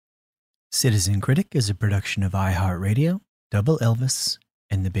Citizen Critic is a production of iHeartRadio, Double Elvis,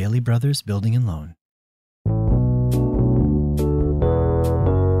 and the Bailey Brothers Building and Loan.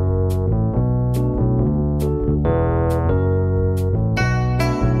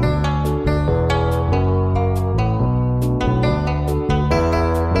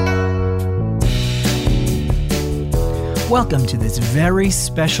 Welcome to this very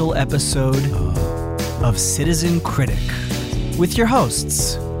special episode of Citizen Critic with your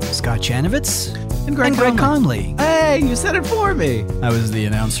hosts, Scott Chanovitz and Greg Conley. Hey, you said it for me. I was the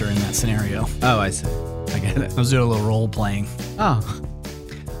announcer in that scenario. Oh, I see. I get it. I was doing a little role playing. Oh.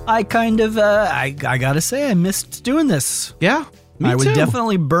 I kind of, I gotta say, I missed doing this. Yeah, me I was too.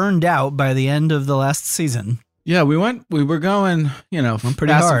 definitely burned out by the end of the last season. Yeah, we were going, pretty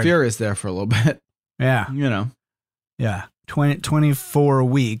Fast hard. and Furious there for a little bit. Yeah. Yeah. 24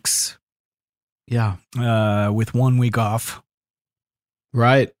 weeks. Yeah. With 1 week off.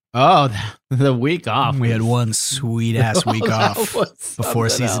 Right. Oh, the week off. We had one sweet ass week off before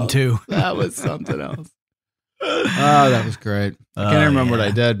season 2. That was something else. Oh, that was great. I can't even remember what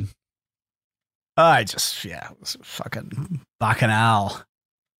I did. It was fucking bacchanal.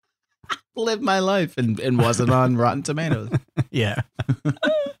 Lived my life and wasn't on Rotten Tomatoes. Yeah.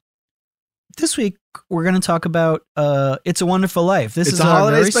 This week, we're going to talk about It's a Wonderful Life. This It's is a our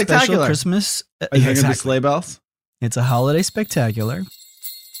holiday very spectacular. special Christmas. Are you thinking of the sleigh bells? It's a holiday spectacular.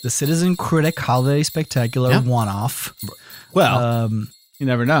 The Citizen Critic Holiday Spectacular one-off. Well, you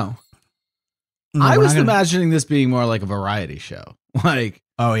never know. No, I we're was not gonna- imagining this being more like a variety show. Like,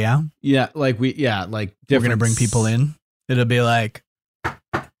 Oh, yeah? like We're going to bring people in. in. It'll be like,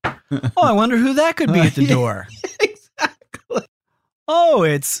 I wonder who that could be at the Yeah. door. Exactly. Oh,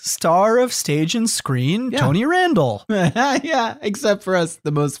 it's star of stage and screen, Yeah. Tony Randall. Yeah, except for us,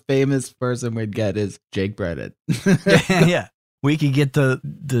 the most famous person we'd get is Jake Brennan. Yeah. We could get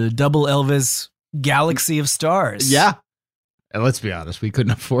the double Elvis galaxy of stars. Yeah. And let's be honest, we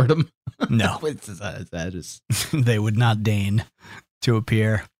couldn't afford them. No, That is they would not deign to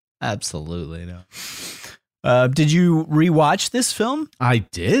appear. absolutely no. Did you rewatch this film? I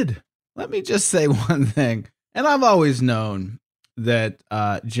did. Let me just say one thing. And I've always known that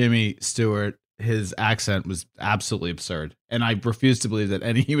Jimmy Stewart, his accent was absolutely absurd. And I refuse to believe that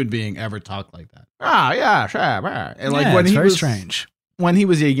any human being ever talked like that. Yeah, sure. And like when it's he very was strange. when he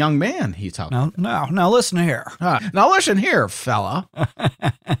was a young man, he talked. Now listen here. Now listen here, fella.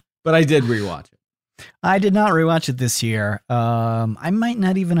 But I did rewatch it. I did not rewatch it this year. I might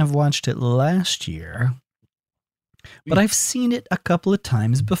not even have watched it last year, but I've seen it a couple of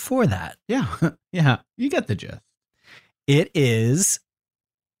times before that. Yeah. Yeah. You get the gist. It is,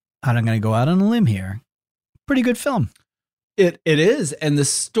 and I'm going to go out on a limb here, pretty good film. It is. And the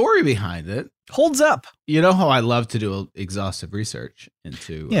story behind it, Holds up. you know how I love to do exhaustive research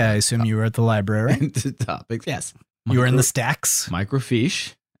into Yeah, I assume you were at the library. into topics. Yes. You were in the stacks.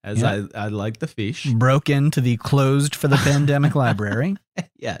 microfiche, as Yeah. I like the fiche. Broke into the closed for the pandemic library.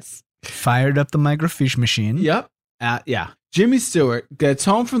 Yes. Fired up the microfiche machine. Yep. Yeah. Jimmy Stewart gets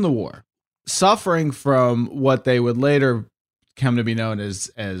home from the war, suffering from what they would later come to be known as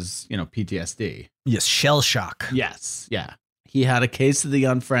PTSD. Yes, shell shock. Yes. Yeah. He had a case of the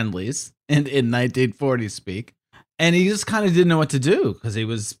unfriendlies in 1940 speak, and he just kind of didn't know what to do because he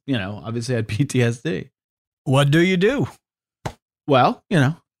was, obviously had PTSD. What do you do? Well,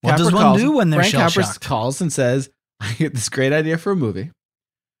 What Capra does one calls- do when they're Frank shell Capra shocked? calls and says, I get this great idea for a movie.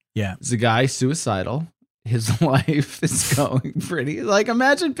 Yeah. It's a guy suicidal. His life is going pretty. Like,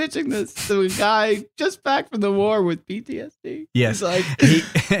 imagine pitching this to a guy just back from the war with PTSD. Yes. He's like, He-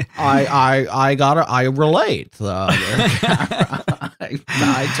 I relate.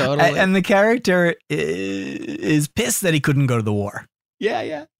 I totally. and the character is pissed that he couldn't go to the war.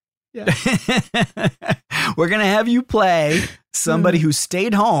 yeah. We're going to have you play somebody who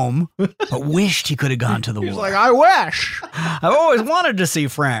stayed home but wished he could have gone to the He's war. like, I wish. I've always wanted to see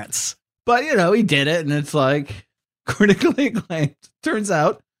France. But, he did it, and it's like critically acclaimed. Turns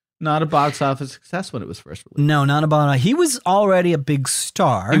out, not a box office success when it was first released. No, not about. He was already a big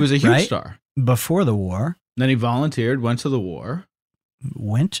star. He was a huge right? star. Before the war. Then he volunteered, went to the war.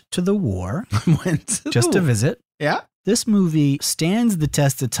 Went to the war went to just the to war. visit. Yeah. This movie stands the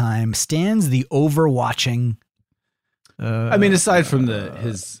test of time, stands the overwatching. Aside from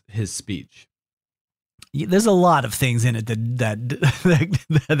his speech. There's a lot of things in it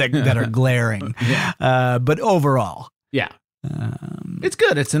that are glaring. Yeah. But overall, Yeah. It's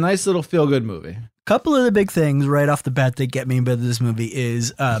good. It's a nice little feel-good movie. couple of the big things right off the bat that get me about this movie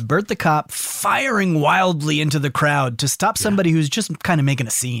is Bert the cop firing wildly into the crowd to stop somebody who's just kind of making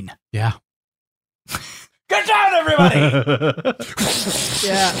a scene. Yeah. Get down, everybody!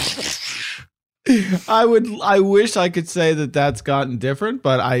 Yeah. I wish I could say that that's gotten different,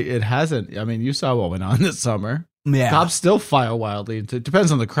 but it hasn't. I mean, you saw what went on this summer. Yeah. Cops still file wildly. It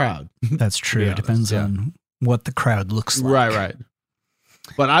depends on the crowd. That's true. It depends on what the crowd looks like. Right.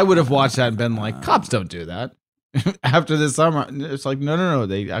 But I would have watched that and been like, cops don't do that. After this summer, it's like, no.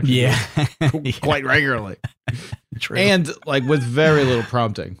 They actually do quite regularly. True. And like with very little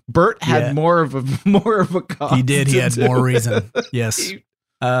prompting. Bert had more of a cause. He did. He had more reason. Yes.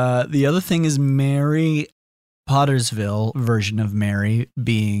 The other thing is Mary Pottersville version of Mary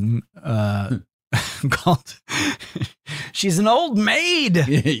being called. She's an old maid.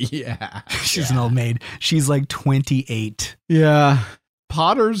 Yeah. She's an old maid. She's like 28. Yeah.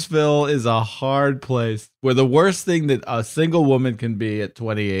 Pottersville is a hard place where the worst thing that a single woman can be at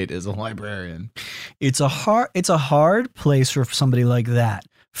 28 is a librarian. It's a hard place for somebody like that.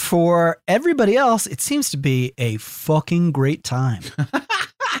 For everybody else, it seems to be a fucking great time.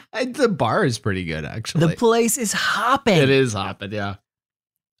 The bar is pretty good, actually. The place is hopping. It is hopping, yeah.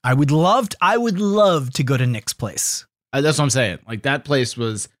 I would love to go to Nick's place. That's what I'm saying. Like that place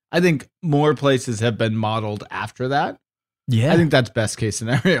was, I think more places have been modeled after that. Yeah. I think that's best case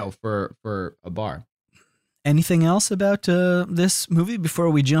scenario for a bar. Anything else about this movie before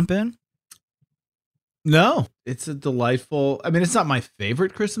we jump in? No, it's a delightful. I mean, it's not my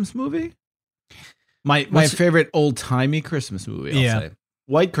favorite Christmas movie. My favorite old timey Christmas movie. I'll say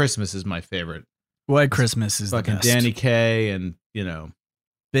White Christmas is my favorite. White Christmas is fucking the best. Danny Kaye and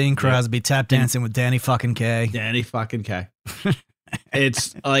Bing Crosby tap dancing with Danny fucking Kaye. Danny fucking Kaye.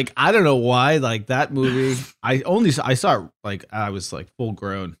 It's like, I don't know why, like that movie. I saw it like I was like full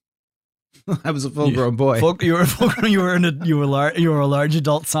grown. I was a full grown boy. You were full grown. You were a large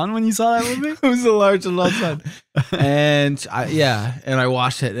adult son when you saw that movie. I was a large adult son, and I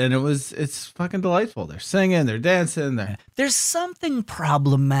watched it, and it's fucking delightful. They're singing, they're dancing, There's something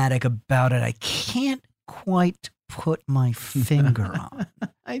problematic about it. I can't quite put my finger on.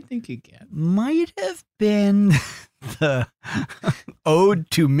 I think you can. Might have been the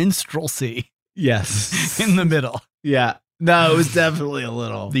ode to minstrelsy. Yes, in the middle. Yeah. No, it was definitely a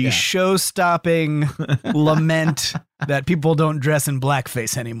little. The show-stopping lament that people don't dress in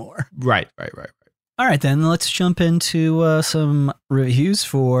blackface anymore. Right. All right, then, let's jump into some reviews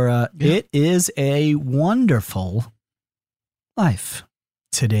for It Is a Wonderful Life.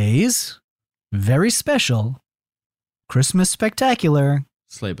 Today's very special Christmas spectacular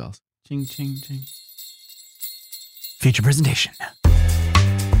sleigh bells. Ching, ching, ching. Feature presentation.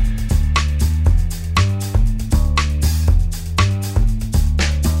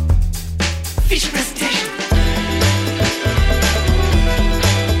 Feature presentation.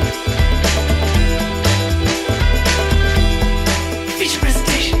 Feature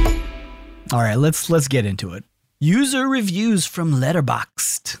presentation. All right, let's get into it. User reviews from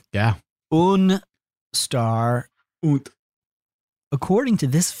Letterboxd. Yeah. Un star. According to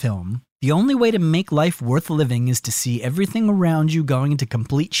this film, the only way to make life worth living is to see everything around you going into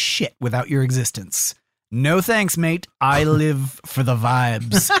complete shit without your existence. No thanks, mate. I live for the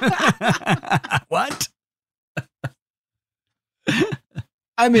vibes. What?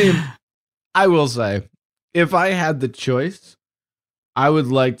 I mean, I will say, if I had the choice, I would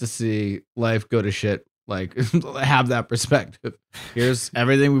like to see life go to shit. Like, have that perspective. Here's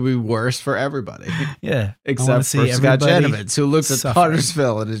everything would be worse for everybody. Yeah. Except for Scott Janovitz, who looks at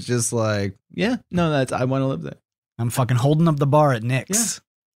Pottersville and is just like, I want to live there. I'm fucking holding up the bar at Nick's.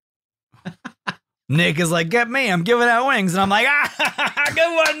 Yeah. Nick is like, get me, I'm giving out wings. And I'm like,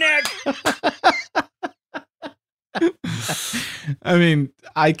 good one, Nick. I mean,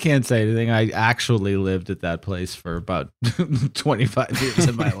 I can't say anything. I actually lived at that place for about 25 years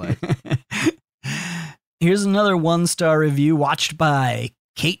of my life. Here's another 1-star review watched by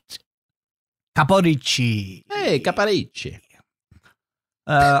Kate Caporici. Hey, Caporici.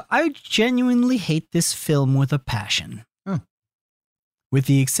 I genuinely hate this film with a passion. Huh. With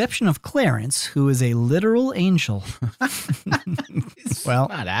the exception of Clarence, who is a literal angel. Well,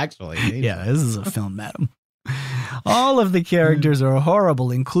 not actually. Yeah, this is a film, madam. All of the characters are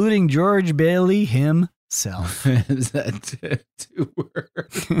horrible, including George Bailey himself. Is that two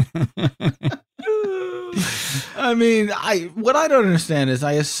words? I mean, what I don't understand is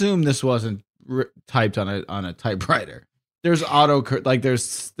I assume this wasn't typed on a typewriter. There's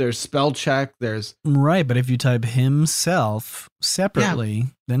there's spell check. There's right, but if you type himself separately,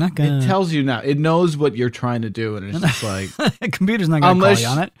 they're not gonna. It tells you now. It knows what you're trying to do, and it's just like a computer's not gonna call you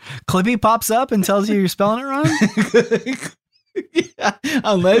on it. Clippy pops up and tells you you're spelling it wrong. Yeah,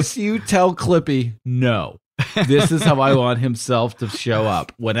 unless you tell Clippy no. This is how I want himself to show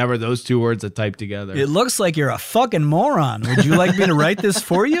up whenever those two words are typed together. It looks like you're a fucking moron. Would you like me to write this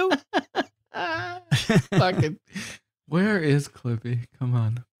for you? Fucking, where is Clippy? Come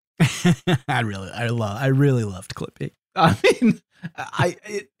on. I really loved Clippy. I mean,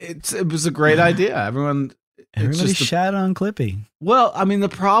 it was a great idea. Everybody shat on Clippy. Well, I mean, the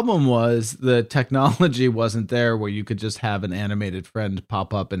problem was the technology wasn't there where you could just have an animated friend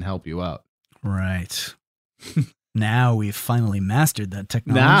pop up and help you out. Right. Now we've finally mastered that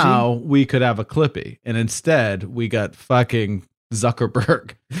technology. Now we could have a Clippy, and instead we got fucking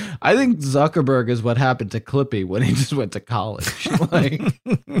Zuckerberg. I think Zuckerberg is what happened to Clippy when he just went to college. Like,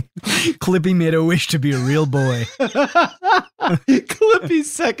 Clippy made a wish to be a real boy. Clippy's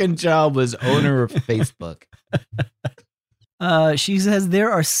second job was owner of Facebook. She says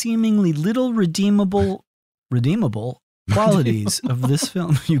there are seemingly little redeemable qualities of this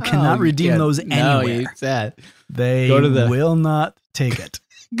film. You cannot redeem those anywhere. No, sad. They will not take it.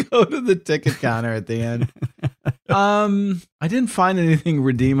 Go to the ticket counter at the end. I didn't find anything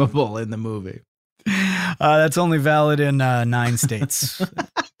redeemable in the movie. That's only valid in 9 states.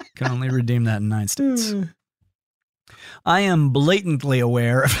 Can only redeem that in 9 states. I am blatantly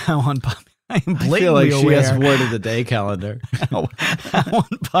aware of how unpopular. I feel like she has word of the day calendar. How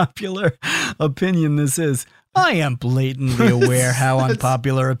unpopular opinion this is. I am blatantly aware how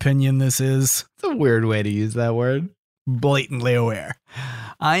unpopular opinion this is. It's a weird way to use that word. Blatantly aware.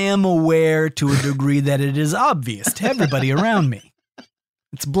 I am aware to a degree that it is obvious to everybody around me.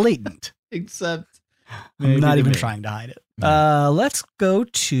 It's blatant. Except I'm not even trying to hide it. Let's go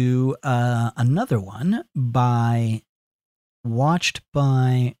to another one watched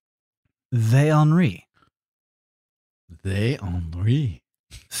by They Henri. They Henri.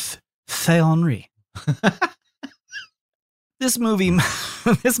 They Henri. This movie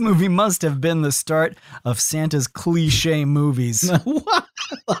must have been the start of Santa's cliche movies. What?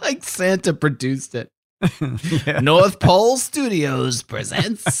 Like Santa produced it. Yeah. North Pole Studios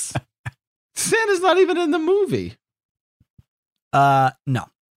presents. Santa's not even in the movie. No.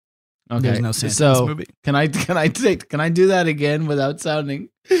 Okay. There's no Santa in this movie. Can I do that again without sounding?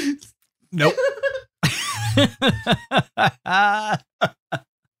 Nope. They're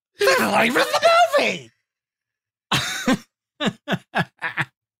not even in the movie.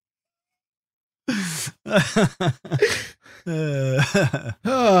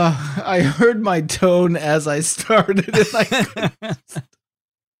 I heard my tone as I started and I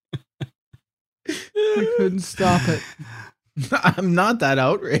couldn't stop it. I'm not that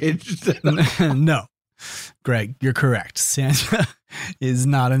outraged. No. Greg, you're correct. Santa is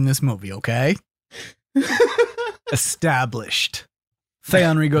not in this movie, okay? Established. Faye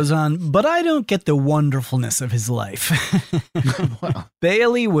Henri goes on, but I don't get the wonderfulness of his life. Wow.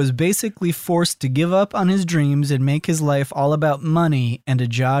 Bailey was basically forced to give up on his dreams and make his life all about money and a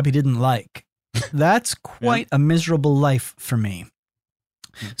job he didn't like. That's quite a miserable life for me.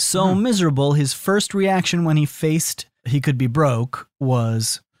 So miserable, his first reaction when he faced he could be broke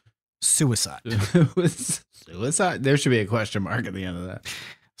was suicide. Suicide? There should be a question mark at the end of that.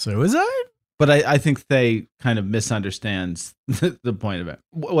 Suicide? But I think they kind of misunderstands the point of it.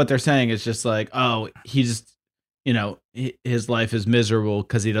 What they're saying is just like, oh, he just, his life is miserable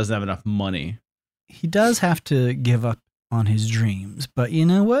because he doesn't have enough money. He does have to give up on his dreams, but you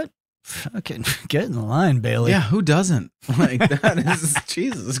know what? Fucking get in the line, Bailey. Yeah, who doesn't? Like, that is,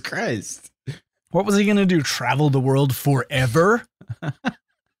 Jesus Christ. What was he going to do? Travel the world forever?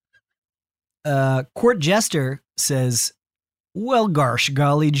 Court Jester says, well, gosh,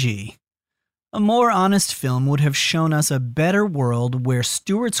 golly gee. A more honest film would have shown us a better world where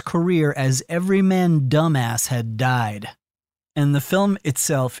Stewart's career as everyman dumbass had died. And the film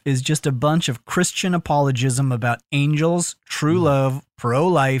itself is just a bunch of Christian apologism about angels, true love,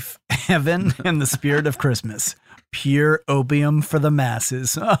 pro-life, heaven, and the spirit of Christmas. Pure opium for the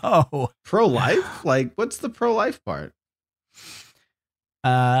masses. Oh. Pro-life? Like, what's the pro-life part?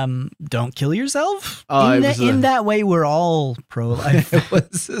 Don't kill yourself. Oh, in that way, we're all pro-life. It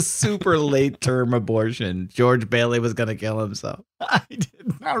was a super late term abortion. George Bailey was going to kill himself. I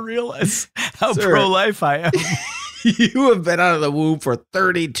did not realize how pro-life I am. You have been out of the womb for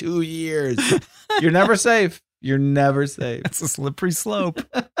 32 years. You're never safe. You're never safe. That's a slippery slope.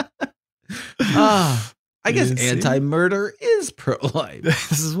 I guess anti-murder is pro-life.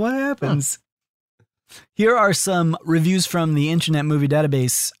 This is what happens. Here are some reviews from the Internet Movie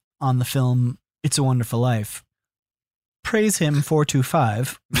Database on the film It's a Wonderful Life. Praise Him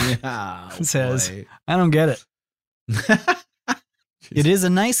 425 says, boy. I don't get it. It is a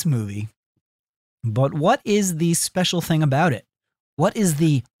nice movie, but what is the special thing about it? What is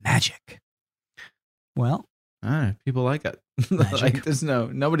the magic? Well, people like it. Magic.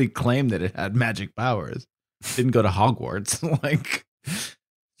 Like, nobody claimed that it had magic powers. Didn't go to Hogwarts. Like,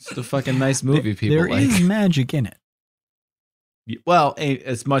 It's a fucking nice movie, people There like. is magic in it. Well,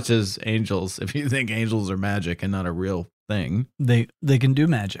 as much as angels, if you think angels are magic and not a real thing. They can do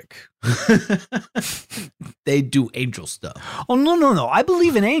magic. They do angel stuff. Oh, no. I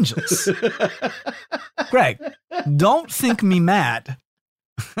believe in angels. Greg, don't think me mad.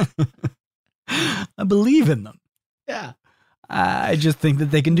 I believe in them. Yeah. I just think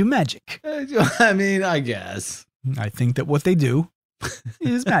that they can do magic. I mean, I guess. I think that what they do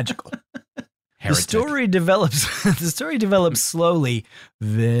is magical. The story develops slowly,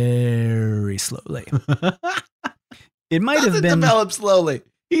 very slowly. It might have been develop slowly.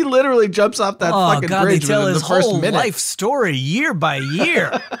 He literally jumps off that fucking bridge they tell within his the first whole minute. life story year by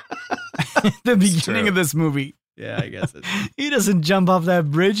year. At the beginning of this movie. Yeah, I guess it. He doesn't jump off that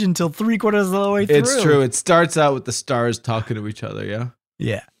bridge until 3/4 of the way through. It's true. It starts out with the stars talking to each other. Yeah.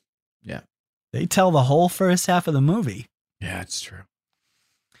 Yeah. Yeah. They tell the whole first half of the movie. Yeah, it's true.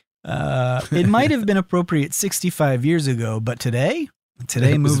 It might have been appropriate 65 years ago, but today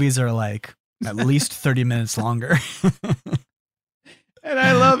movies are like at least 30 minutes longer. And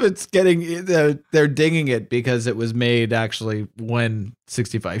I love it's getting, they're dinging it because it was made actually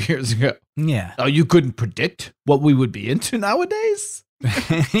 65 years ago. Yeah. Oh, you couldn't predict what we would be into nowadays?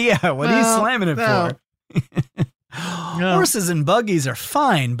 Yeah, what are you slamming it for? No. Horses and buggies are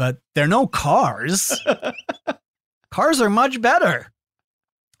fine, but they're no cars. Cars are much better.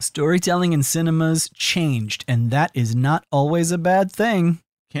 Storytelling in cinemas changed, and that is not always a bad thing.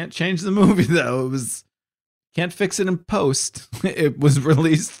 Can't change the movie, though. Can't fix it in post. It was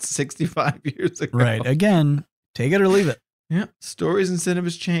released 65 years ago. Right. Again, take it or leave it. Yeah. Stories in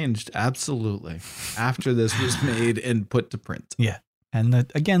cinemas changed. Absolutely. After this was made and put to print. Yeah. And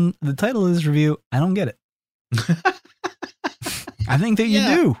the title of this review, I don't get it. I think that you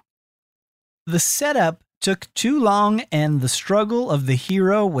do. The setup took too long, and the struggle of the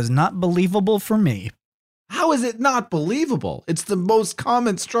hero was not believable for me. How is it not believable? It's the most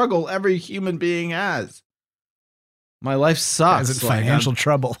common struggle every human being has. My life sucks. It's financial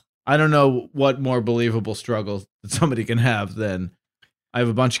trouble. I don't know what more believable struggle that somebody can have than I have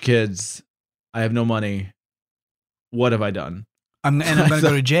a bunch of kids. I have no money. What have I done? I'm going to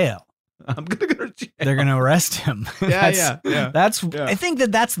go to jail. I'm going to go to jail. They're going to arrest him. Yeah. I think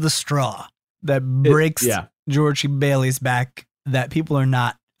that's the straw that breaks George Bailey's back that people are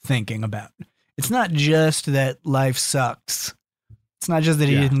not thinking about. It's not just that life sucks. It's not just that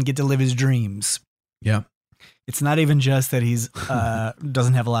he didn't get to live his dreams. Yeah. It's not even just that he's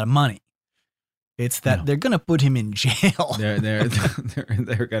doesn't have a lot of money. It's that they're going to put him in jail. They're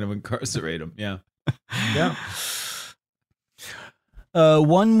going to incarcerate him. Yeah. Yeah.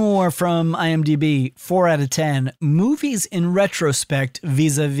 One more from IMDb, 4 out of 10. Movies in retrospect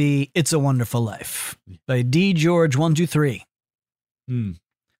vis-a-vis It's a Wonderful Life by D. George 123.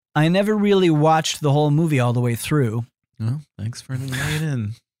 I never really watched the whole movie all the way through. Oh, thanks for laying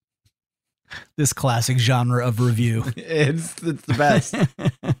in. This classic genre of review. It's the best.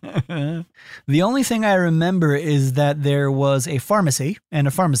 The only thing I remember is that there was a pharmacy and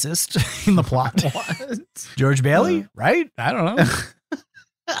a pharmacist in the plot. What? George Bailey, right? I don't know.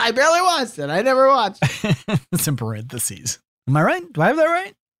 I barely watched it. I never watched. It's in parentheses. Am I right? Do I have that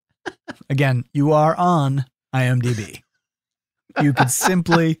right? Again, you are on IMDb. You could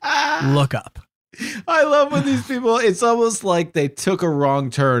simply look up. I love when these people, it's almost like they took a wrong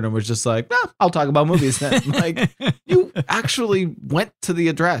turn and was just like, I'll talk about movies then. Like, you actually went to the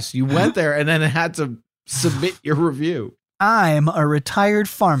address. You went there and then had to submit your review. I'm a retired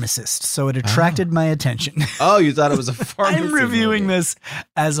pharmacist, so it attracted my attention. Oh, you thought it was a pharmacy I'm reviewing movie. this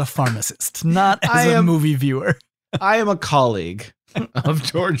as a pharmacist, not as a movie viewer. I am a colleague of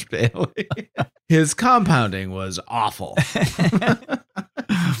George Bailey. His compounding was awful.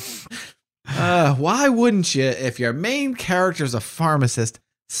 Why wouldn't you, if your main character's a pharmacist,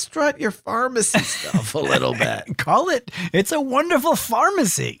 strut your pharmacy stuff a little bit? Call it, It's a Wonderful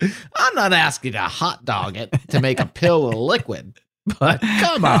Pharmacy. I'm not asking to hot dog it to make a pill or liquid, but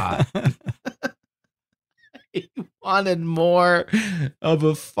come on. He wanted more of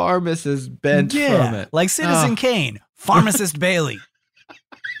a pharmacist bent from it. Like Citizen Kane, Pharmacist Bailey.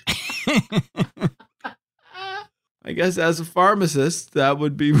 I guess as a pharmacist, that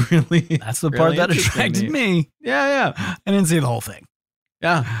would be really. That's the part that attracted me. Yeah. I didn't see the whole thing.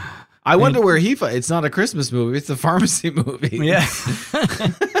 Yeah. I wonder where it's not a Christmas movie. It's a pharmacy movie. Yeah.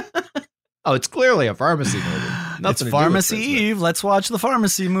 Oh, it's clearly a pharmacy movie. It's Pharmacy Eve. Let's watch the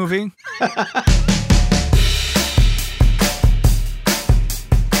pharmacy movie.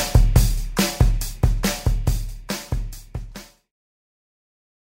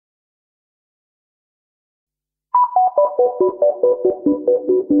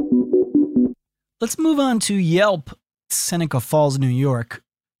 Let's move on to Yelp, Seneca Falls, New York.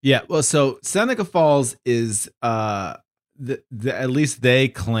 Yeah, well, so Seneca Falls is at least they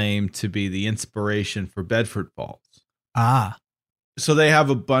claim to be the inspiration for Bedford Falls. Ah. So they have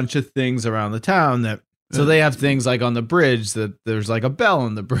a bunch of things around the town so they have things like on the bridge that there's like a bell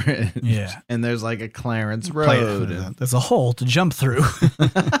on the bridge. Yeah. And there's like a Clarence Road. There's a hole to jump through.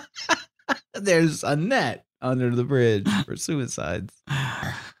 There's a net under the bridge for suicides.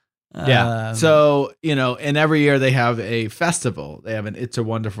 Yeah. So, and every year they have a festival. They have an It's a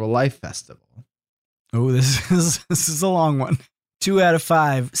Wonderful Life festival. Oh, this is a long one. 2 out of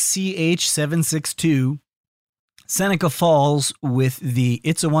 5, CH762, Seneca Falls with the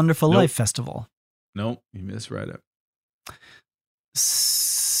It's a Wonderful Life festival. Nope, you misread it.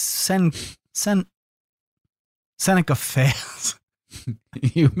 Seneca fails.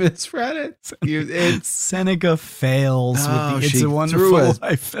 You misread it. It's Seneca fails with the It's a Wonderful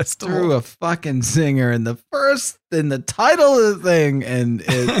Life festival. Threw a fucking zinger in the title of the thing, and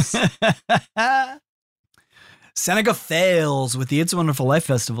it's Seneca fails with the It's a Wonderful Life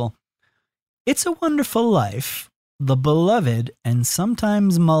festival. It's a Wonderful Life, the beloved and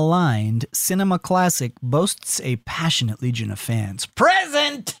sometimes maligned cinema classic, boasts a passionate legion of fans.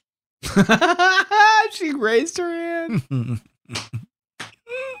 Present! She raised her hand.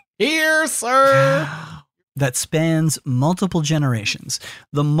 Here, sir. That spans multiple generations.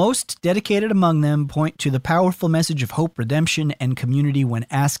 The most dedicated among them point to the powerful message of hope, redemption, and community when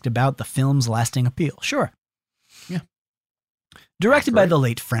asked about the film's lasting appeal. Sure. Yeah. Directed by the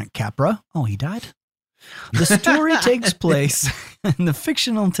late Frank Capra. Oh, he died? The story takes place in the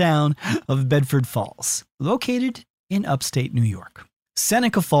fictional town of Bedford Falls, located in upstate New York.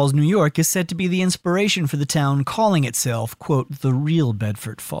 Seneca Falls, New York is said to be the inspiration for the town, calling itself, quote, the real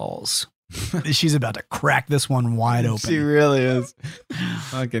Bedford Falls. She's about to crack this one wide open. She really is.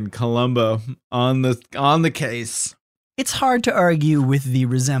 Fucking Columbo on the case. It's hard to argue with the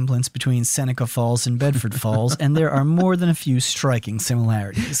resemblance between Seneca Falls and Bedford Falls, and there are more than a few striking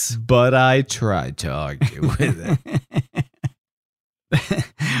similarities. But I tried to argue with it.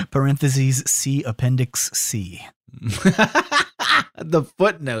 Parentheses, see Appendix C. The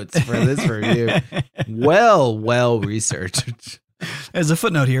footnotes for this review. Well researched. There's a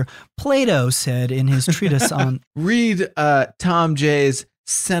footnote here. Plato said in his treatise on... Read Tom J's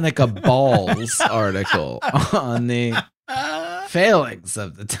Seneca Balls article on the failings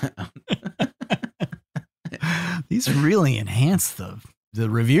of the town. These really enhance the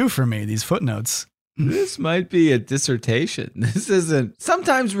review for me, these footnotes. This might be a dissertation. This isn't.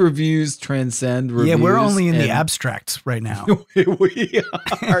 Sometimes reviews transcend reviews. Yeah, we're only in the abstract right now. We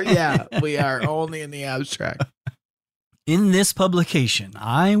are. Yeah, we are only in the abstract. In this publication,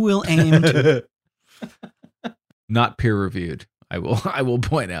 I will aim to... Not peer-reviewed, I will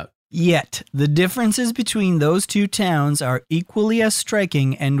point out. Yet, the differences between those two towns are equally as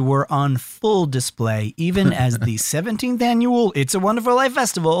striking and were on full display, even as the 17th annual It's a Wonderful Life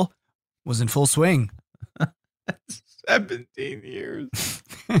Festival was in full swing. 17 years.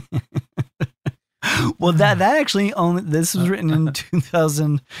 Well, that actually only, this was written in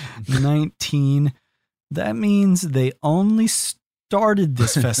 2019. That means they only started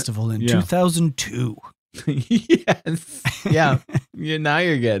this festival in 2002. Yes. Yeah. Now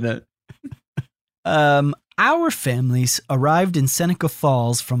you're getting it. Our families arrived in Seneca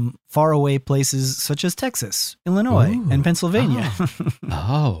Falls from faraway places such as Texas, Illinois, and Pennsylvania.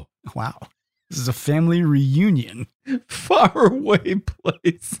 Oh. Wow. This is a family reunion. Faraway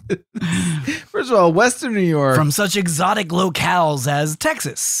places. First of all, Western New York. From such exotic locales as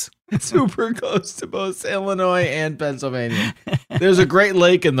Texas. Super close to both Illinois and Pennsylvania. There's a Great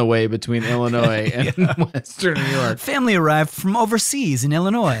Lake in the way between Illinois and Western New York. Family arrived from overseas in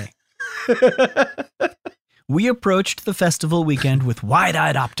Illinois. We approached the festival weekend with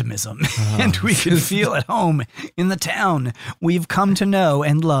wide-eyed optimism, and we could feel at home in the town we've come to know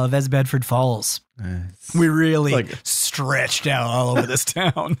and love as Bedford Falls. We really stretched out all over this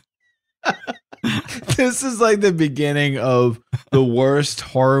town. This is like the beginning of the worst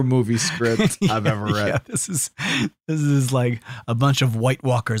horror movie script I've ever read. Yeah, this is like a bunch of White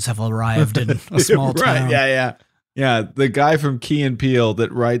Walkers have arrived in a small town. Yeah. The guy from Key and Peele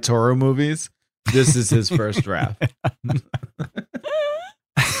that writes horror movies. This is his first draft.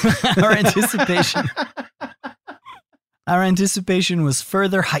 Our anticipation was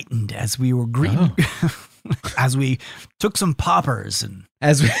further heightened as we were greeted, as we took some poppers and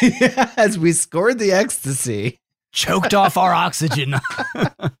as we scored the ecstasy, choked off our oxygen.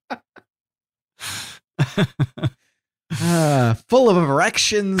 Full of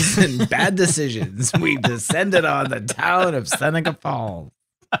erections and bad decisions, we descended on the town of Seneca Falls.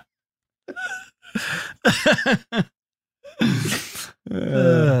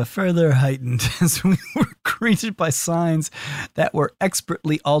 Further heightened as we were greeted by signs that were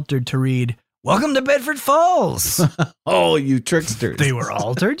expertly altered to read, "Welcome to Bedford Falls." Oh, you tricksters. They were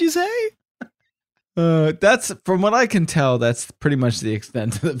altered, you say? That's, from what I can tell, that's pretty much the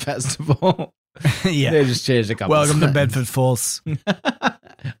extent of the festival. Yeah. They just changed a couple Welcome to signs. Bedford Falls.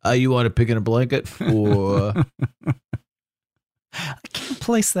 You want to pick in a blanket? Or... I can't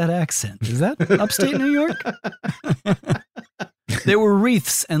place that accent. Is that upstate New York? There were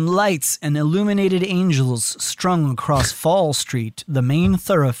wreaths and lights and illuminated angels strung across Fall Street, the main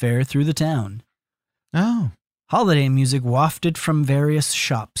thoroughfare through the town. Oh. Holiday music wafted from various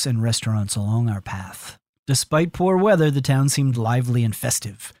shops and restaurants along our path. Despite poor weather, the town seemed lively and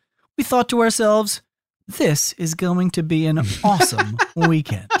festive. We thought to ourselves, this is going to be an awesome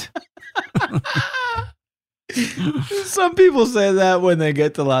weekend. Some people say that when they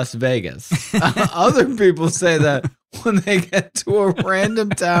get to Las Vegas. Other people say that when they get to a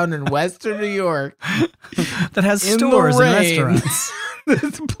random town in Western New York that has in stores the and rain, restaurants.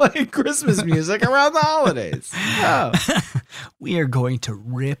 that's playing Christmas music around the holidays. Oh. We are going to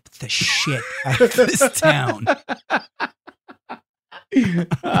rip the shit out of this town.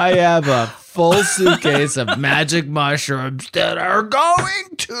 I have a full suitcase of magic mushrooms that are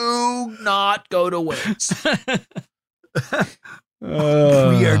going to not go to waste.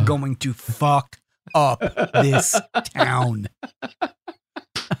 We are going to fuck up this town.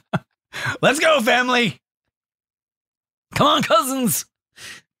 Let's go, family. Come on, cousins.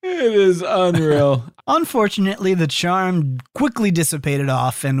 It is unreal. Unfortunately, the charm quickly dissipated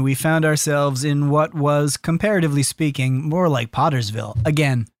off, and we found ourselves in what was, comparatively speaking, more like Pottersville.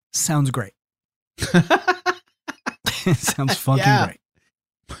 Again, sounds great. Sounds fucking great.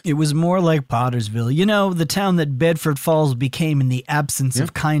 It was more like Pottersville. You know, the town that Bedford Falls became in the absence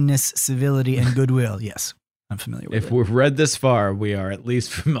of kindness, civility, and goodwill. Yes, I'm familiar with it. If we've read this far, we are at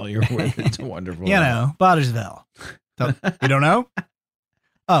least familiar with it. It's wonderful. You know, Pottersville. You don't know?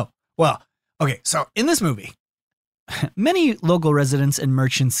 Oh, well, okay. So in this movie, many local residents and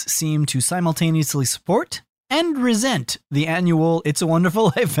merchants seem to simultaneously support and resent the annual It's a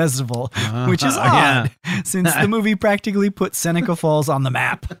Wonderful Life Festival, which is odd, since the movie practically put Seneca Falls on the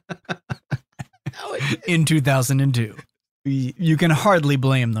map in 2002. You can hardly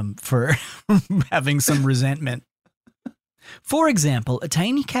blame them for having some resentment. For example, a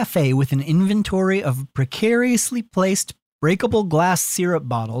tiny cafe with an inventory of precariously placed breakable glass syrup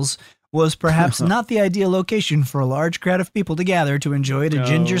bottles was perhaps not the ideal location for a large crowd of people to gather to enjoy a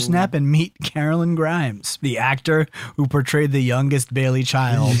ginger snap and meet Carolyn Grimes, the actor who portrayed the youngest Bailey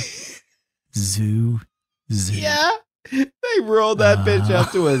child. Zoo. Yeah. They rolled that bitch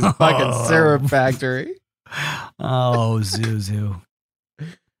up to his fucking syrup factory. Oh, Zuzu.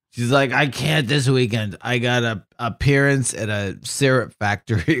 She's like, I can't this weekend. I got a appearance at a syrup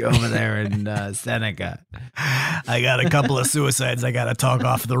factory over there in Seneca. I got a couple of suicides I got to talk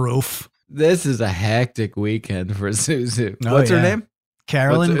off the roof. This is a hectic weekend for Zuzu. What's her name?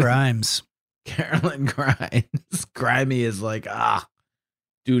 Carolyn Grimes. Carolyn Grimes. Grimy is like,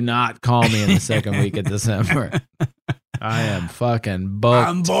 do not call me in the second week of December. I am fucking booked.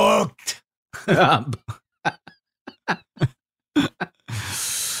 I'm booked.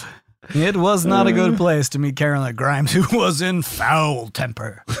 It was not a good place to meet Carolyn Grimes, who was in foul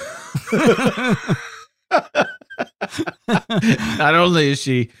temper. Not only is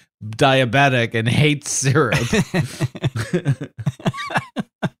she diabetic and hates syrup,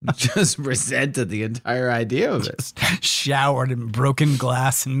 just resented the entire idea of it. Just showered in broken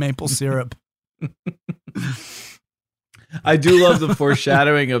glass and maple syrup. I do love the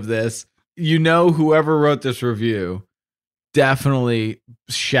foreshadowing of this. You know, whoever wrote this review definitely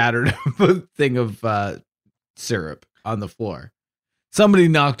shattered a thing of syrup on the floor. Somebody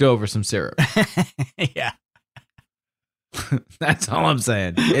knocked over some syrup. Yeah. That's all I'm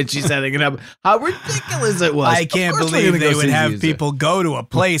saying. And she's setting it up. How ridiculous it was. I can't believe they would have people go to a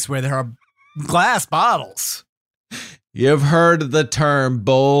place where there are glass bottles. You've heard the term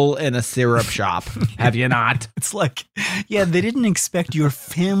bowl in a syrup shop, have you not? It's like, yeah, they didn't expect your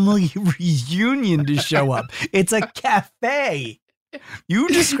family reunion to show up. It's a cafe. You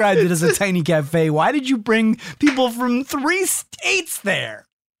described it as a tiny cafe. Why did you bring people from 3 states there?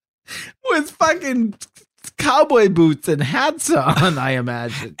 With fucking cowboy boots and hats on, I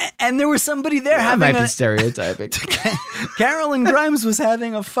imagine. And there was somebody there That having might be stereotyping. Carolyn Grimes was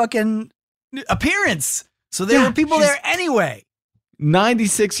having a fucking appearance. So there were people there anyway.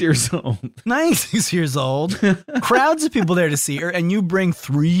 96 years old. 96 years old. Crowds of people there to see her, and you bring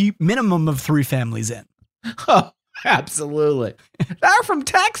minimum of 3 families in. Oh, absolutely. They're from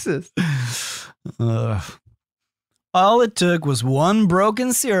Texas. All it took was one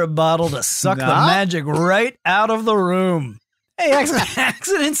broken syrup bottle to suck the magic right out of the room. Hey,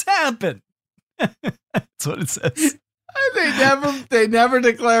 accidents happen. That's what it says. They never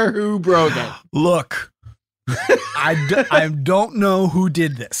declare who broke it. Look, I don't know who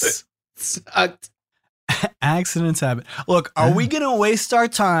did this. Sucked. Accidents happen. Look, are we going to waste our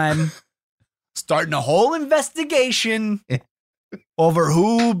time starting a whole investigation over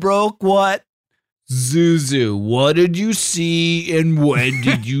who broke what? Zuzu, what did you see and when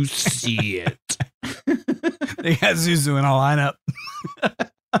did you see it? They got Zuzu in a lineup.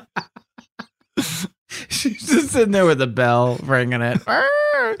 She's just sitting there with a bell ringing it.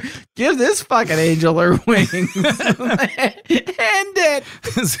 Give this fucking angel her wings. End it.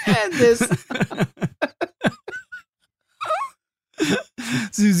 End this.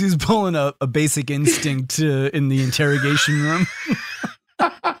 Zuzu's pulling a basic instinct in the interrogation room.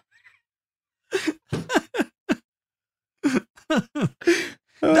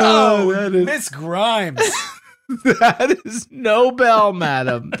 No, Miss Grimes. That is no bell,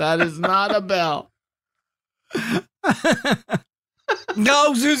 madam. That is not a bell.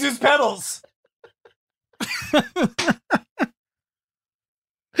 No, Zuzu's pedals.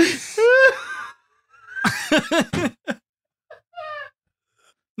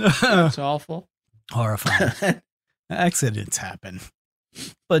 That's awful. Horrifying. Accidents happen.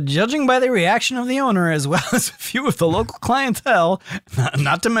 But judging by the reaction of the owner, as well as a few of the local clientele,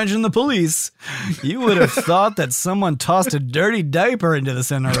 not to mention the police, you would have thought that someone tossed a dirty diaper into the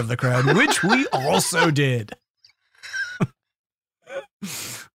center of the crowd, which we also did.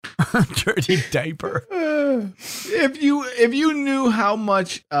 Dirty diaper. If you knew how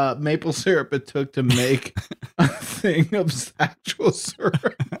much maple syrup it took to make a thing of actual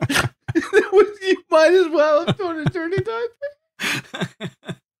syrup, you might as well have thrown a dirty diaper.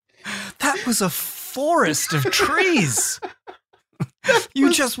 That was a forest of trees.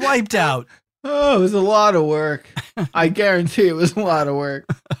 You just wiped out. Oh, it was a lot of work. I guarantee it was a lot of work.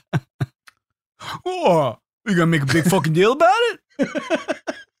 Oh, you gonna make a big fucking deal about it?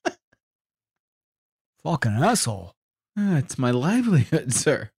 Fucking asshole. It's my livelihood,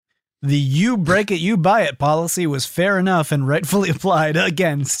 sir. The you break it, you buy it policy was fair enough and rightfully applied.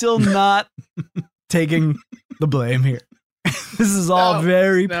 Again, still not taking the blame here. This is all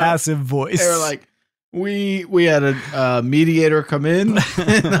very passive voice. They were like, we had a mediator come in,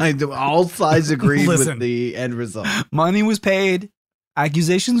 and all sides agreed with the end result. Money was paid,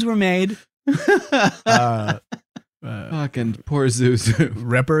 accusations were made. Fucking poor Zuzu.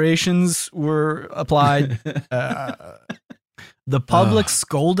 Reparations were applied. The public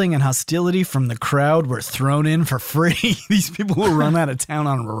scolding and hostility from the crowd were thrown in for free. These people were run out of town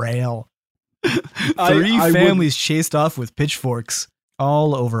on rail. Three families chased off with pitchforks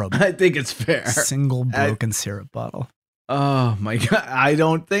all over I think it's fair. Single broken syrup bottle. Oh my God. I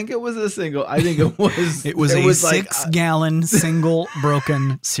don't think it was a single. I think it was. It was a 6-gallon single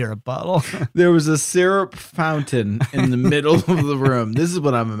broken syrup bottle. There was a syrup fountain in the middle of the room. This is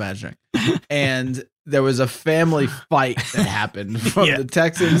what I'm imagining. And there was a family fight that happened from the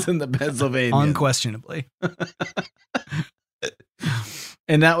Texans and the Pennsylvanians. Unquestionably.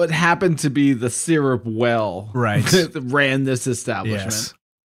 And that would happen to be the syrup well that ran this establishment. Yes.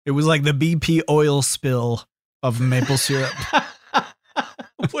 It was like the BP oil spill of maple syrup.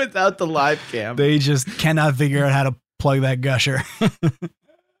 Without the live cam. They just cannot figure out how to plug that gusher.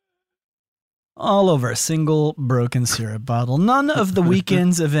 All over a single broken syrup bottle. None of the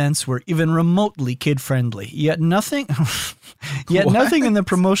weekend's events were even remotely kid-friendly. Yet nothing in the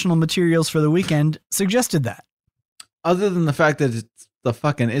promotional materials for the weekend suggested that. Other than the fact that it's the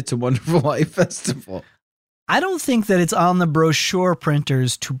fucking It's a Wonderful Life festival. I don't think that it's on the brochure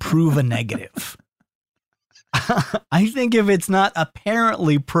printers to prove a negative. I think if it's not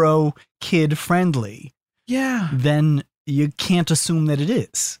apparently pro-kid friendly, then you can't assume that it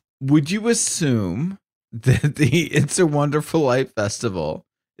is. Would you assume that the It's a Wonderful Life festival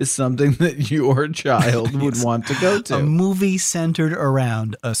is something that your child would want to go to? A movie centered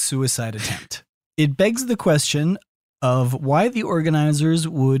around a suicide attempt. It begs the question of why the organizers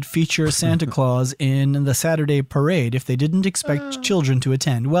would feature Santa Claus in the Saturday parade if they didn't expect children to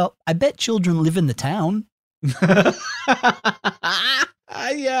attend. Well, I bet children live in the town.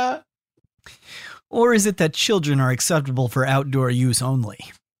 Yeah. Or is it that children are acceptable for outdoor use only?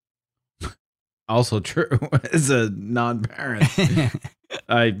 Also true. As a non-parent,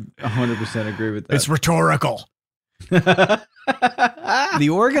 I 100% agree with that. It's rhetorical. The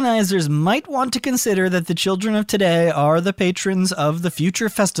organizers might want to consider that the children of today are the patrons of the future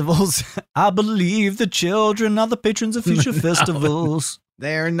festivals. I believe the children are the patrons of future festivals.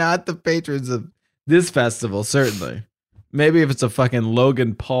 They are not the patrons of This festival, certainly. Maybe if it's a fucking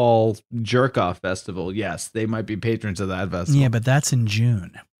Logan Paul jerk-off festival, yes, they might be patrons of that festival. Yeah, but that's in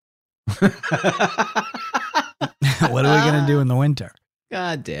June. What are we going to do in the winter?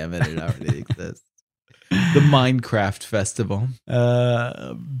 God damn it, it already exists. The Minecraft Festival.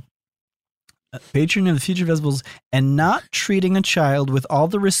 Patron of the future festivals and not treating a child with all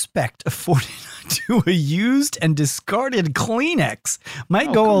the respect afforded to a used and discarded Kleenex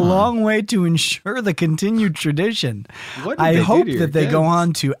might go a long way to ensure the continued tradition. I hope that they go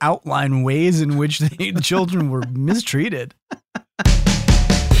on to outline ways in which the children were mistreated.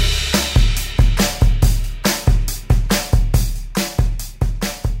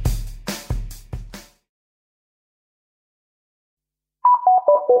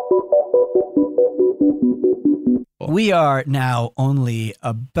 We are now only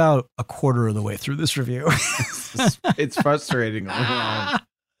about a quarter of the way through this review. It's frustrating.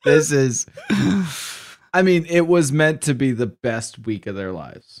 This is, I mean, it was meant to be the best week of their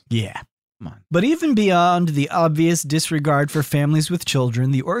lives. Yeah. Come on. But even beyond the obvious disregard for families with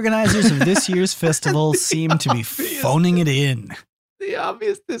children, the organizers of this year's festival seem to be phoning it in. The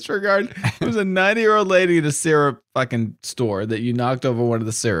obvious disregard. It was a 90-year-old lady at a syrup fucking store that you knocked over one of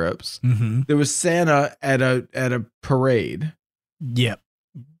the syrups. Mm-hmm. There was Santa at a parade. Yep.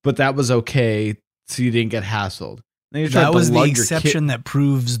 But that was okay, so you didn't get hassled. Then you tried that to was the lug exception that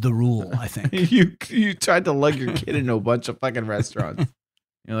proves the rule, I think. You tried to lug your kid into a bunch of fucking restaurants.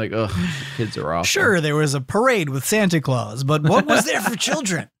 You're like, oh, kids are awful. Sure, there was a parade with Santa Claus, but what was there for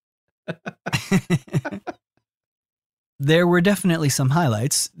children? There were definitely some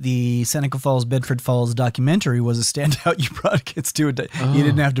highlights. The Seneca Falls, Bedford Falls documentary was a standout. You brought kids to it. You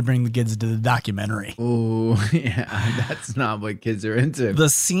didn't have to bring the kids to the documentary. Oh, yeah. That's not what kids are into.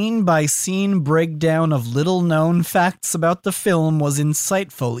 The scene-by-scene breakdown of little-known facts about the film was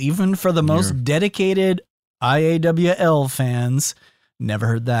insightful, even for the most dedicated IAWL fans. Never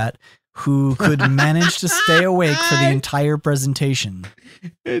heard that. Who could manage to stay awake for the entire presentation.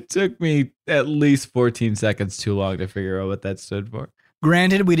 It took me at least 14 seconds too long to figure out what that stood for.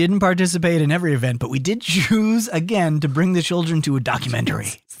 Granted, we didn't participate in every event, but we did choose, again, to bring the children to a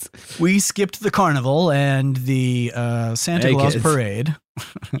documentary. We skipped the carnival and the Santa Claus parade.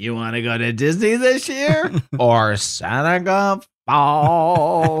 You want to go to Disney this year? Or Seneca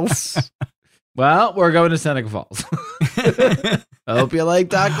Falls? Well, we're going to Seneca Falls. I hope you like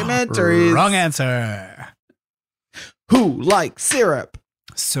documentaries. Wrong answer. Who likes syrup?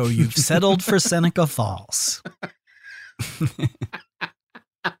 So you've settled for Seneca Falls.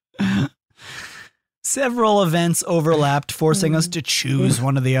 Several events overlapped, forcing us to choose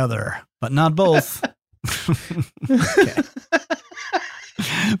one or the other, but not both.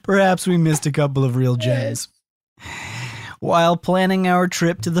 Perhaps we missed a couple of real gems. While planning our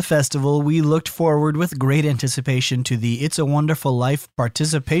trip to the festival, we looked forward with great anticipation to the It's a Wonderful Life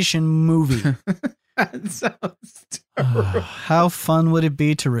participation movie. That sounds terrible. How fun would it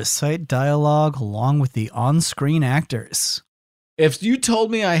be to recite dialogue along with the on-screen actors? If you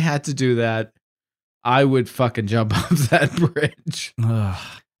told me I had to do that, I would fucking jump off that bridge.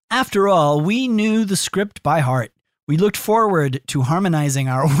 After all, we knew the script by heart. We looked forward to harmonizing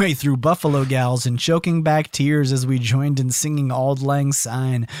our way through Buffalo Gals and choking back tears as we joined in singing Auld Lang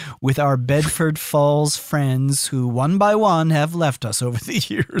Syne with our Bedford Falls friends who, one by one, have left us over the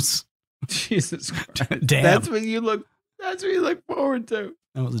years. Jesus Christ. Damn. That's what you look forward to.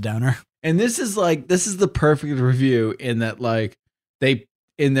 That was a downer. And this is the perfect review in that, like, they,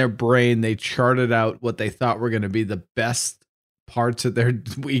 in their brain, they charted out what they thought were going to be the best parts of their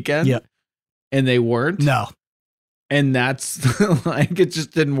weekend. Yep. And they weren't. No. And that's like, it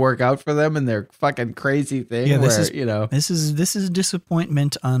just didn't work out for them and their fucking crazy thing. Yeah, this is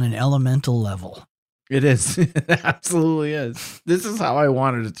disappointment on an elemental level. It is. It absolutely is. This is how I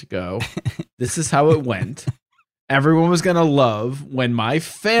wanted it to go. This is how it went. Everyone was going to love when my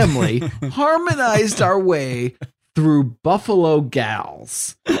family harmonized our way through Buffalo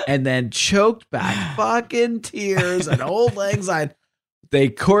Gals and then choked back fucking tears and Auld Lang Syne. They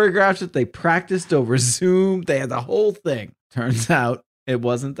choreographed it. They practiced over Zoom. They had the whole thing. Turns out it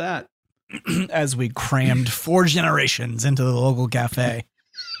wasn't that. As we crammed 4 generations into the local cafe.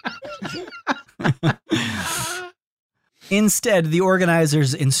 Instead, the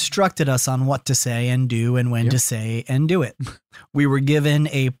organizers instructed us on what to say and do and when to say and do it. We were given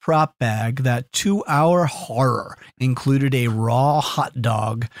a prop bag that, to our horror, included a raw hot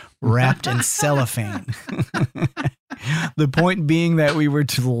dog wrapped in cellophane. The point being that we were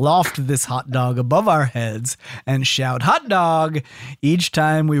to loft this hot dog above our heads and shout "hot dog" each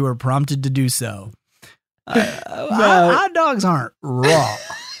time we were prompted to do so. Hot dogs aren't raw.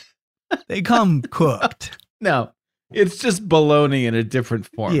 They come cooked. No, it's just bologna in a different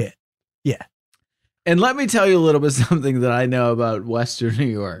form. Yeah. Yeah. And let me tell you a little bit something that I know about Western New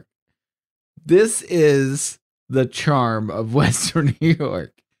York. This is the charm of Western New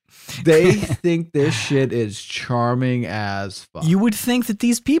York. They think this shit is charming as fuck. You would think that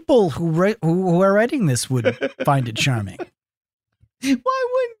these people who are writing this would find it charming. Why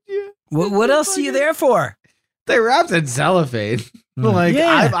wouldn't you? What else are you there for? They wrapped in cellophane. Like,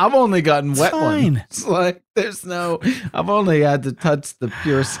 Yeah. I've only gotten wet fine. ones. Like, I've only had to touch the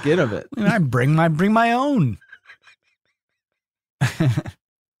pure skin of it. And I bring my own.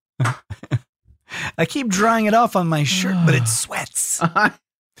 I keep drying it off on my shirt, but it sweats.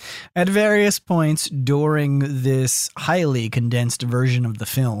 At various points during this highly condensed version of the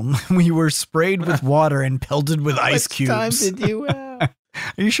film, we were sprayed with water and pelted with ice cubes. How much time did you have?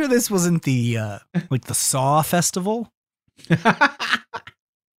 Are you sure this wasn't the the Saw festival?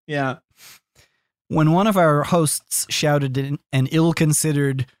 Yeah. When one of our hosts shouted an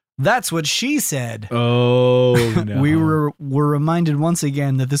ill-considered, "That's what she said," Oh, no. we were reminded once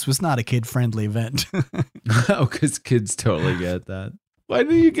again that this was not a kid-friendly event. Oh, because kids totally get that. Why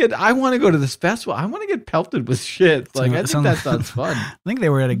do you get? I want to go to this festival. I want to get pelted with shit. Like, I think that sounds fun. I think they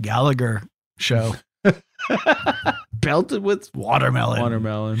were at a Gallagher show. Pelted with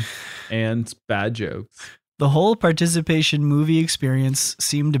Watermelon. And bad jokes. The whole participation movie experience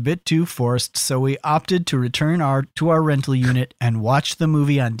seemed a bit too forced, so we opted to return to our rental unit and watch the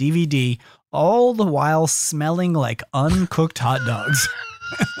movie on DVD, all the while smelling like uncooked hot dogs,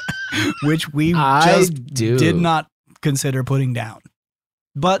 which we did not consider putting down.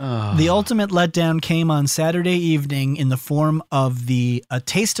 But the ultimate letdown came on Saturday evening in the form of A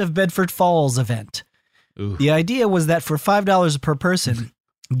Taste of Bedford Falls event. Ooh. The idea was that for $5 per person,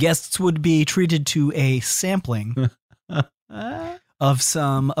 guests would be treated to a sampling of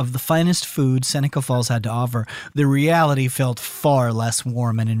some of the finest food Seneca Falls had to offer. The reality felt far less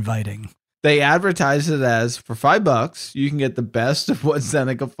warm and inviting. They advertised it as, for $5, you can get the best of what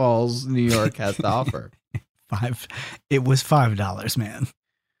Seneca Falls, New York has to offer. It was $5, man.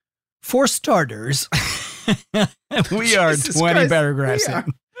 For starters, we are 20 paragraphs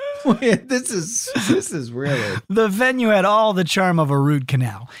in. This is really. The venue had all the charm of a root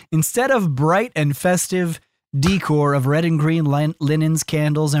canal. Instead of bright and festive decor of red and green linens,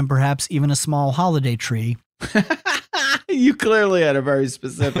 candles, and perhaps even a small holiday tree. You clearly had a very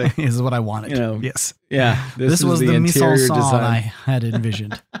specific. This is what I wanted. Yes. Yeah. This was the mise en scène design I had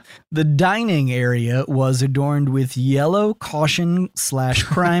envisioned. The dining area was adorned with yellow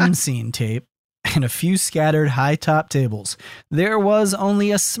caution/crime scene tape and a few scattered high-top tables. There was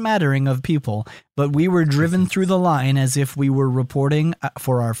only a smattering of people, but we were driven through the line as if we were reporting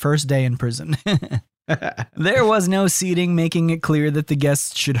for our first day in prison. There was no seating, making it clear that the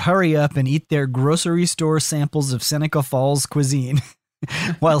guests should hurry up and eat their grocery store samples of Seneca Falls cuisine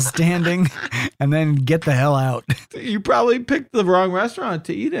while standing and then get the hell out. You probably picked the wrong restaurant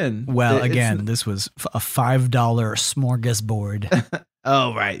to eat in. Well, again, this was a $5 smorgasbord.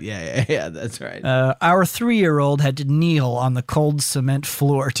 Oh, right. Yeah, that's right. Our 3-year-old had to kneel on the cold cement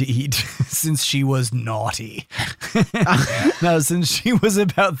floor to eat since she was naughty. No, since she was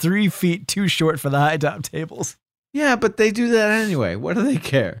about 3 feet too short for the high top tables. Yeah, but they do that anyway. What do they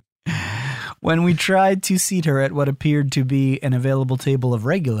care? When we tried to seat her at what appeared to be an available table of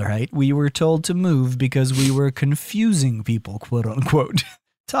regular height, we were told to move because we were confusing people, quote unquote.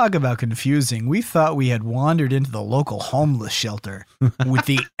 Talk about confusing. We thought we had wandered into the local homeless shelter with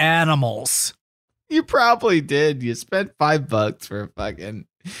the animals. You probably did. You spent $5 for a fucking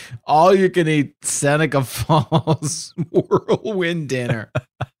all you can eat Seneca Falls whirlwind dinner.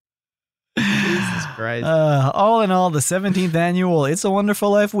 Jesus Christ. All in all, the 17th annual It's a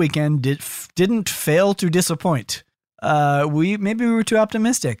Wonderful Life weekend didn't fail to disappoint. Maybe we were too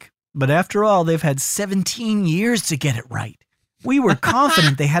optimistic, but after all, they've had 17 years to get it right. We were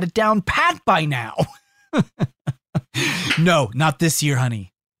confident they had it down pat by now. No, not this year,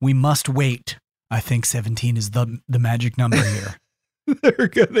 honey. We must wait. I think 17 is the magic number here. They're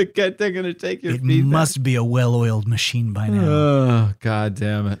gonna take your feedback. It must be a well-oiled machine by now. Oh, God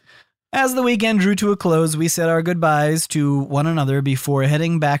damn it. As the weekend drew to a close, we said our goodbyes to one another before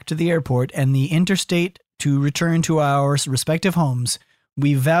heading back to the airport and the interstate to return to our respective homes.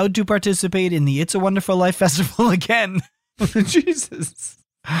 We vowed to participate in the It's a Wonderful Life Festival again. Jesus.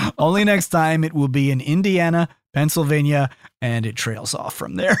 Only next time it will be in Indiana, Pennsylvania, and it trails off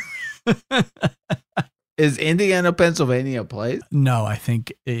from there. Is Indiana, Pennsylvania a place? No, I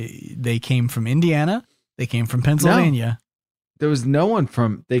think they came from Indiana. They came from Pennsylvania. No. There was no one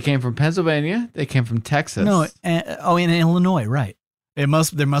they came from Pennsylvania. They came from Texas. No, in Illinois, right. There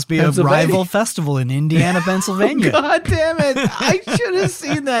must be a rival festival in Indiana, Pennsylvania. God damn it. I should have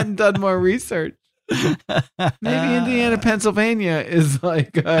seen that and done more research. Maybe Indiana, Pennsylvania is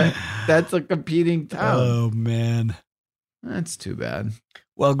like that's a competing town. Oh man. That's too bad.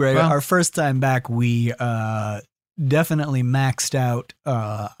 Well, Greg, our first time back, we definitely maxed out.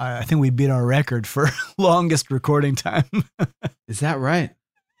 I think we beat our record for longest recording time. Is that right?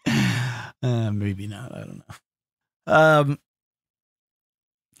 Maybe not. I don't know.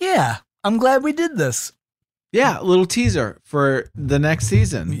 Yeah, I'm glad we did this. Yeah, a little teaser for the next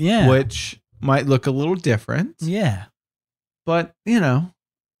season. Yeah. Which might look a little different. Yeah. But, it'll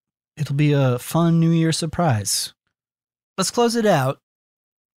be a fun New Year surprise. Let's close it out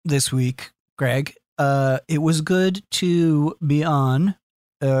this week, Greg. It was good to be on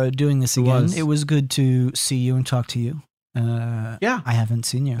doing this again. It was good to see you and talk to you. Yeah. I haven't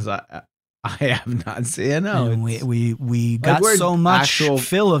seen you. I have not seen it. We got so much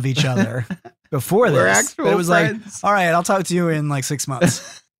fill of each other before this. It was friends. Like, all right, I'll talk to you in like 6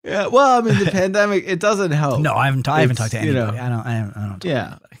 months. Yeah. Well, I mean, the pandemic, it doesn't help. No, I haven't talked to anybody. I don't talk to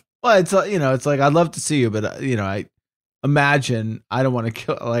anybody. Well, it's it's like I'd love to see you, but I imagine I don't want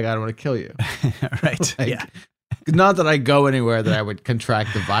to kill you. Right. Like, yeah. Not that I go anywhere that I would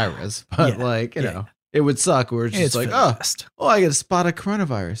contract the virus, but it would suck. We're just like, I get a spot of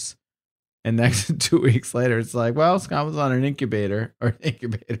coronavirus. And next 2 weeks later, it's like, well, Scott was on a ventilator.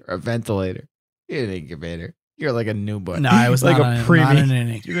 You're an incubator. You're like a newborn. No, I was like not an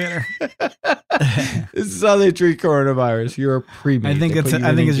incubator. This is how they treat coronavirus. You're a preemie. I think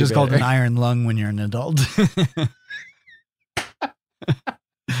it's just called an iron lung when you're an adult.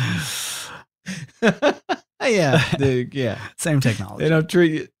 Yeah, dude, yeah. Same technology. They don't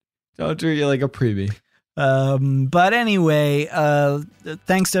treat you like a preemie. But anyway,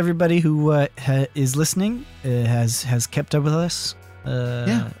 thanks to everybody who is listening, has kept up with us.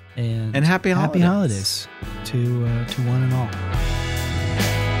 And happy holidays to one and all.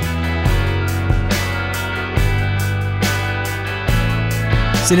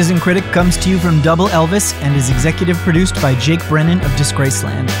 Citizen Critic comes to you from Double Elvis and is executive produced by Jake Brennan of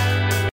Disgraceland.